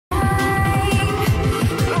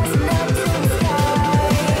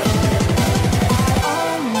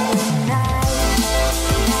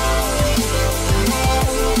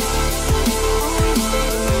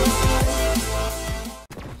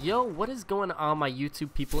is going on, my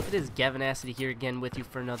YouTube people? It is Gavin Acid here again with you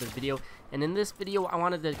for another video, and in this video I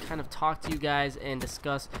wanted to kind of talk to you guys and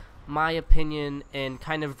discuss my opinion and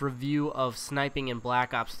kind of review of sniping in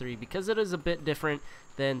Black Ops 3 because it is a bit different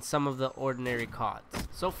than some of the ordinary CODs.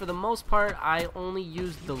 So for the most part, I only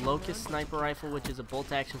used the Locust sniper rifle, which is a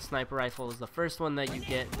bolt-action sniper rifle. Is the first one that you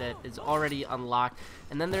get that is already unlocked,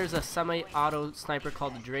 and then there's a semi-auto sniper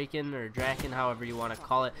called the Draken, or Draken, however you want to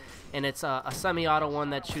call it, and it's a semi-auto one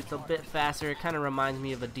that shoots a bit faster. It kind of reminds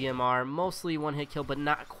me of a DMR, mostly one-hit kill, but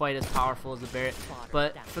not quite as powerful as the Barrett.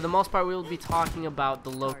 But for the most part, we will be talking about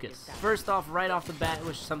the Locust. First off, right off the bat,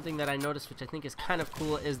 which is something that I noticed, which I think is kind of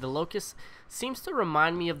cool, is the Locust seems to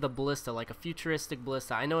remind me of the Ballista, like a futuristic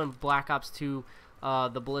Ballista. I know in Black Ops 2,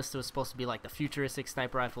 the Ballista was supposed to be like the futuristic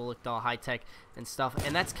sniper rifle, looked all high-tech and stuff,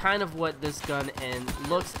 and that's kind of what this gun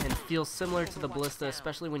looks and feels similar to the Ballista,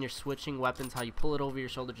 especially when you're switching weapons. How you pull it over your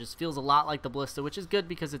shoulder just feels a lot like the Ballista, which is good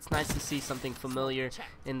because it's nice to see something familiar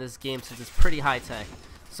in this game since it's pretty high-tech.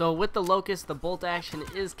 So with the Locust, the bolt action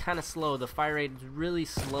is kind of slow. The fire rate is really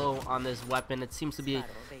slow on this weapon. It seems to be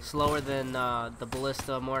slower than the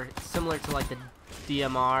Ballista, more similar to like the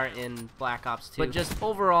DMR in Black Ops 2, but just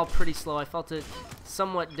overall pretty slow. I felt it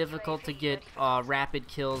somewhat difficult to get rapid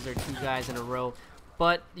kills or two guys in a row,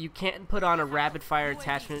 but you can put on a rapid fire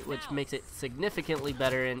attachment, which makes it significantly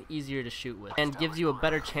better and easier to shoot with, and gives you a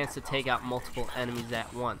better chance to take out multiple enemies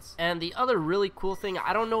at once. And the other really cool thing,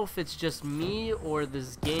 I don't know if it's just me or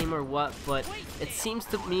this game or what, but it seems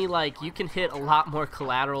to me like you can hit a lot more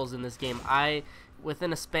collaterals in this game.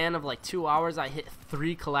 Within a span of like 2 hours, I hit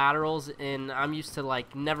 3 collaterals, and I'm used to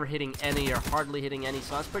like never hitting any or hardly hitting any,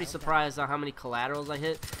 so I was pretty surprised on how many collaterals I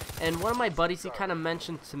hit. And one of my buddies, he kind of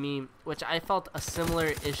mentioned to me, which I felt a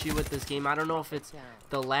similar issue with this game. I don't know if it's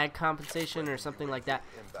the lag compensation or something like that,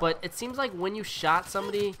 but it seems like when you shot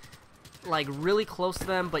somebody like really close to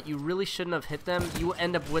them but you really shouldn't have hit them, you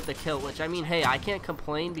end up with a kill, which, I mean, hey, I can't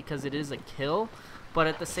complain because it is a kill. But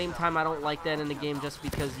at the same time, I don't like that in the game just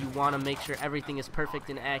because you want to make sure everything is perfect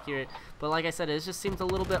and accurate. But like I said, it just seems a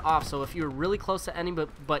little bit off. So if you were really close to any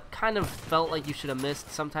but kind of felt like you should have missed,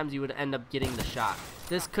 sometimes you would end up getting the shot.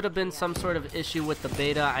 This could have been some sort of issue with the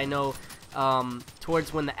beta. I know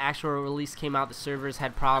towards when the actual release came out, the servers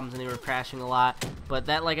had problems and they were crashing a lot. But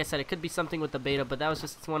that, like I said, it could be something with the beta, but that was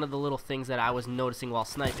just one of the little things that I was noticing while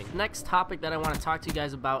sniping. Next topic that I want to talk to you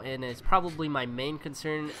guys about, and is probably my main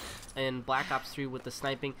concern in Black Ops 3 with the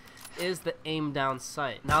sniping, is the aim down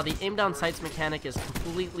sight. Now, the aim down sights mechanic is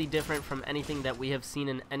completely different from anything that we have seen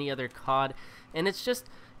in any other COD, and it's just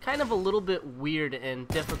kind of a little bit weird and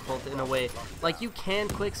difficult in a way. Like, you can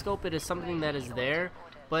quickscope, it is something that is there,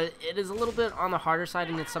 but it is a little bit on the harder side,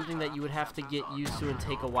 and it's something that you would have to get used to and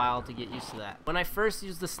take a while to get used to that. When I first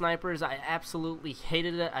used the snipers, I absolutely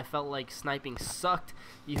hated it. I felt like sniping sucked.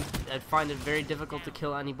 I'd find it very difficult to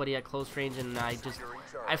kill anybody at close range, and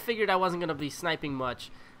I figured I wasn't going to be sniping much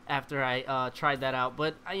after I tried that out.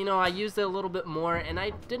 But you know, I used it a little bit more, and I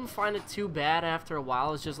didn't find it too bad after a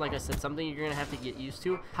while. It's just, like I said, something you're gonna have to get used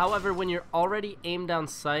to. However, when you're already aimed down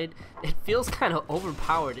sight, it feels kind of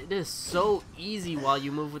overpowered. It is so easy while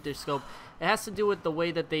you move with your scope. It has to do with the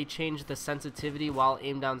way that they change the sensitivity while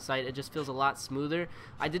aimed down sight. It just feels a lot smoother.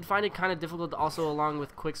 I did find it kind of difficult also along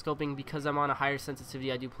with quick scoping because I'm on a higher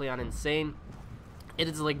sensitivity. I do play on insane. It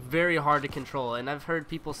is like very hard to control, and I've heard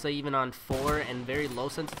people say even on 4 and very low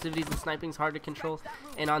sensitivities the sniping is hard to control,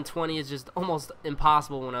 and on 20 it's just almost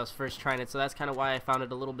impossible when I was first trying it. So that's kind of why I found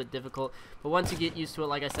it a little bit difficult. But once you get used to it,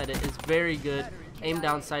 like I said, it is very good. Aim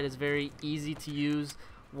down sight is very easy to use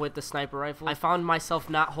with the sniper rifle. I found myself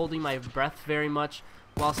not holding my breath very much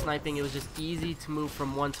while sniping. It was just easy to move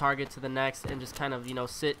from one target to the next and just kind of, you know,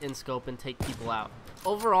 sit in scope and take people out.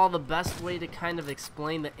 Overall, the best way to kind of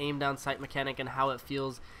explain the aim down sight mechanic and how it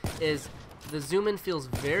feels is the zoom in feels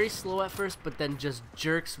very slow at first, but then just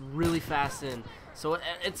jerks really fast in. So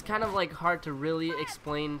it's kind of like hard to really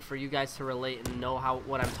explain for you guys to relate and know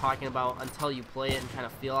what I'm talking about until you play it and kind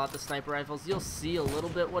of feel out the sniper rifles. You'll see a little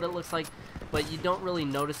bit what it looks like, but you don't really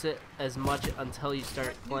notice it as much until you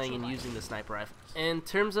start playing and using the sniper rifle. In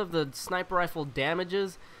terms of the sniper rifle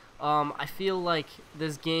damages, I feel like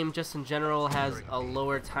this game just in general has a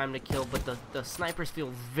lower time to kill, but the snipers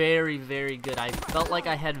feel very, very good. I felt like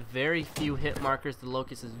I had very few hit markers. The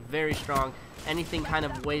Locust is very strong. Anything kind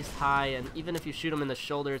of waist high, and even if you shoot them in the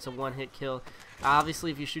shoulder, it's a one-hit kill.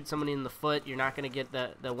 Obviously, if you shoot somebody in the foot, you're not going to get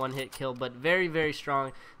the one-hit kill, but very, very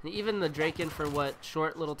strong. And even the Draken, for what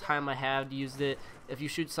short little time I have used it, if you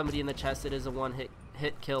shoot somebody in the chest, it is a one-hit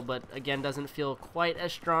hit kill, but again doesn't feel quite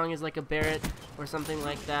as strong as like a Barrett or something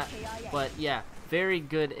like that. But yeah, very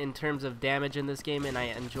good in terms of damage in this game, and I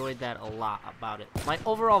enjoyed that a lot about it. My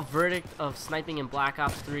overall verdict of sniping in Black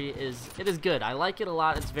Ops 3 is it is good. I like it a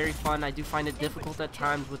lot. It's very fun. I do find it difficult at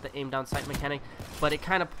times with the aim down sight mechanic, but it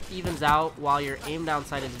kind of evens out while your aim down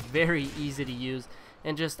sight is very easy to use.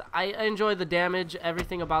 And just, I enjoy the damage.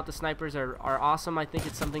 Everything about the snipers are awesome. I think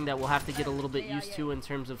it's something that we'll have to get a little bit used to in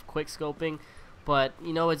terms of quick scoping. But,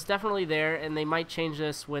 you know, it's definitely there, and they might change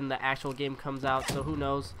this when the actual game comes out, so who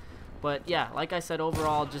knows. But yeah, like I said,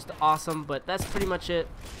 overall, just awesome. But that's pretty much it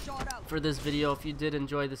for this video. If you did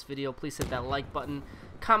enjoy this video, please hit that like button.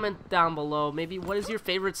 Comment down below, maybe what is your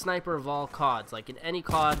favorite sniper of all CODs? Like in any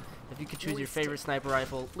COD, if you could choose your favorite sniper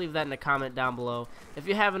rifle, leave that in a comment down below. If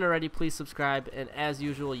you haven't already, please subscribe. And as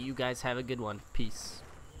usual, you guys have a good one. Peace.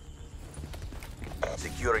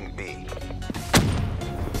 Securing B.